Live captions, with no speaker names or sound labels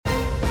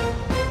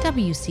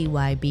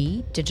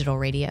WCYB Digital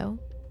Radio.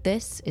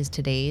 This is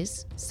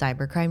today's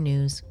Cybercrime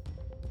News.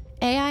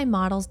 AI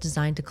models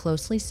designed to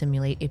closely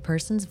simulate a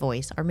person's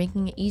voice are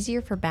making it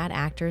easier for bad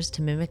actors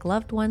to mimic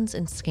loved ones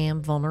and scam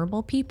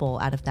vulnerable people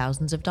out of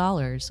thousands of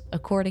dollars,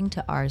 according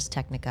to Ars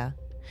Technica.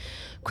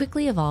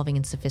 Quickly evolving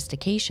in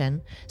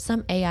sophistication,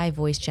 some AI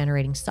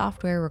voice-generating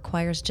software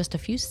requires just a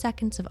few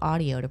seconds of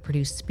audio to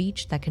produce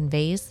speech that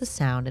conveys the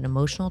sound and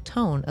emotional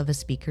tone of a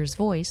speaker's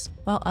voice,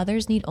 while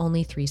others need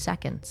only 3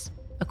 seconds.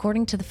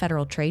 According to the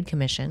Federal Trade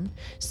Commission,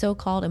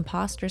 so-called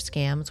imposter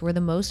scams were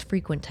the most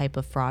frequent type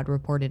of fraud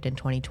reported in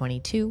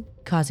 2022,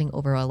 causing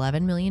over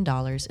 $11 million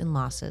in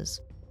losses.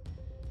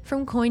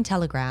 From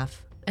Cointelegraph,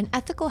 an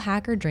ethical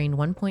hacker drained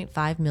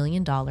 $1.5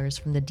 million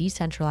from the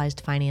decentralized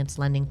finance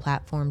lending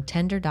platform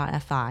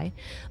Tender.fi,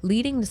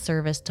 leading the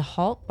service to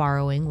halt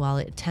borrowing while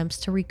it attempts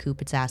to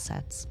recoup its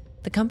assets.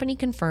 The company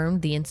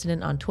confirmed the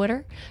incident on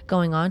Twitter,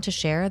 going on to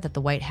share that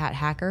the white hat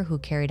hacker who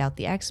carried out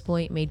the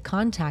exploit made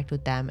contact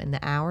with them in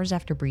the hours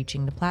after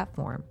breaching the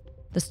platform.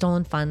 The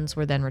stolen funds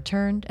were then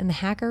returned, and the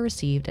hacker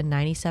received a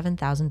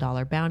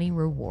 $97,000 bounty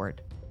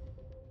reward.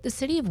 The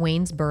city of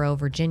Waynesboro,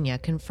 Virginia,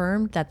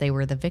 confirmed that they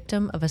were the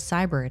victim of a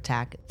cyber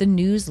attack, the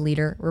News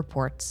Leader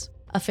reports.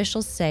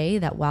 Officials say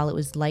that while it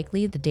was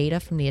likely the data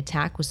from the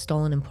attack was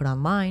stolen and put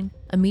online,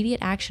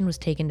 immediate action was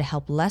taken to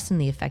help lessen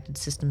the affected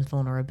system's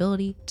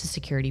vulnerability to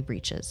security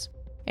breaches.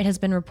 It has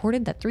been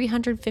reported that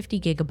 350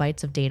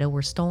 gigabytes of data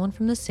were stolen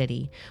from the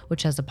city,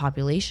 which has a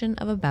population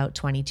of about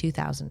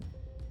 22,000.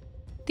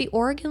 The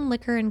Oregon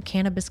Liquor and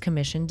Cannabis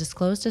Commission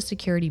disclosed a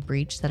security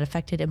breach that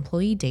affected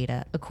employee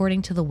data,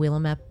 according to the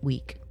Willamette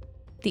Week.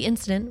 The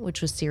incident,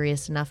 which was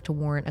serious enough to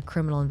warrant a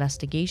criminal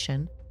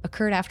investigation,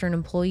 occurred after an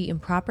employee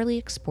improperly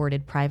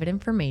exported private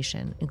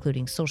information,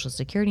 including social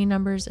security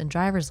numbers and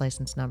driver's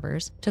license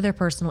numbers, to their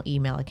personal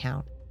email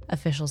account.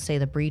 Officials say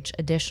the breach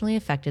additionally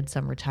affected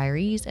some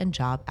retirees and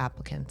job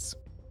applicants.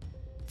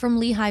 From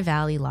Lehigh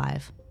Valley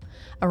Live.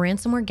 A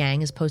ransomware gang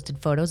has posted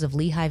photos of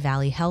Lehigh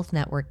Valley Health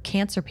Network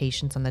cancer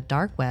patients on the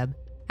dark web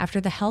after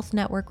the health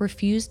network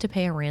refused to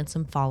pay a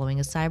ransom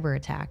following a cyber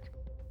attack.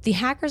 The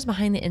hackers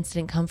behind the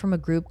incident come from a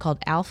group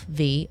called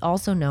ALF-V,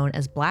 also known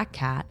as Black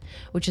Cat,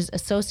 which is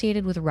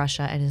associated with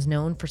Russia and is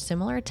known for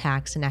similar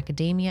attacks in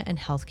academia and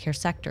healthcare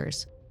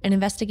sectors. An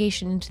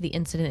investigation into the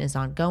incident is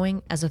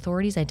ongoing as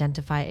authorities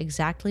identify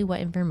exactly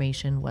what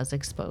information was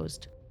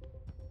exposed.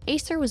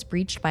 Acer was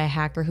breached by a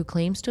hacker who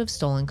claims to have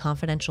stolen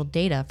confidential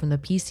data from the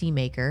PC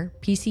maker,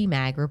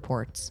 PCMag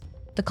reports.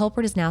 The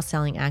culprit is now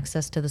selling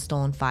access to the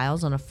stolen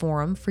files on a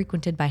forum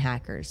frequented by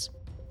hackers.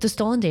 The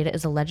stolen data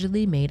is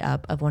allegedly made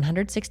up of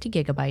 160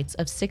 gigabytes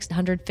of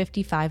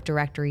 655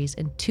 directories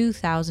and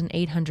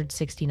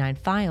 2,869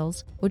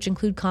 files, which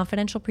include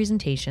confidential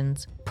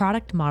presentations,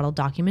 product model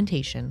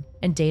documentation,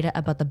 and data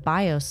about the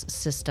BIOS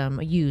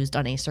system used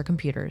on Acer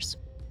computers.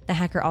 The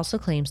hacker also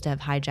claims to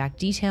have hijacked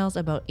details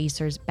about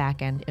Acer's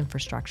back-end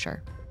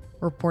infrastructure.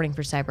 Reporting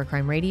for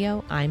Cybercrime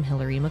Radio, I'm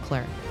Hillary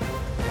McClure.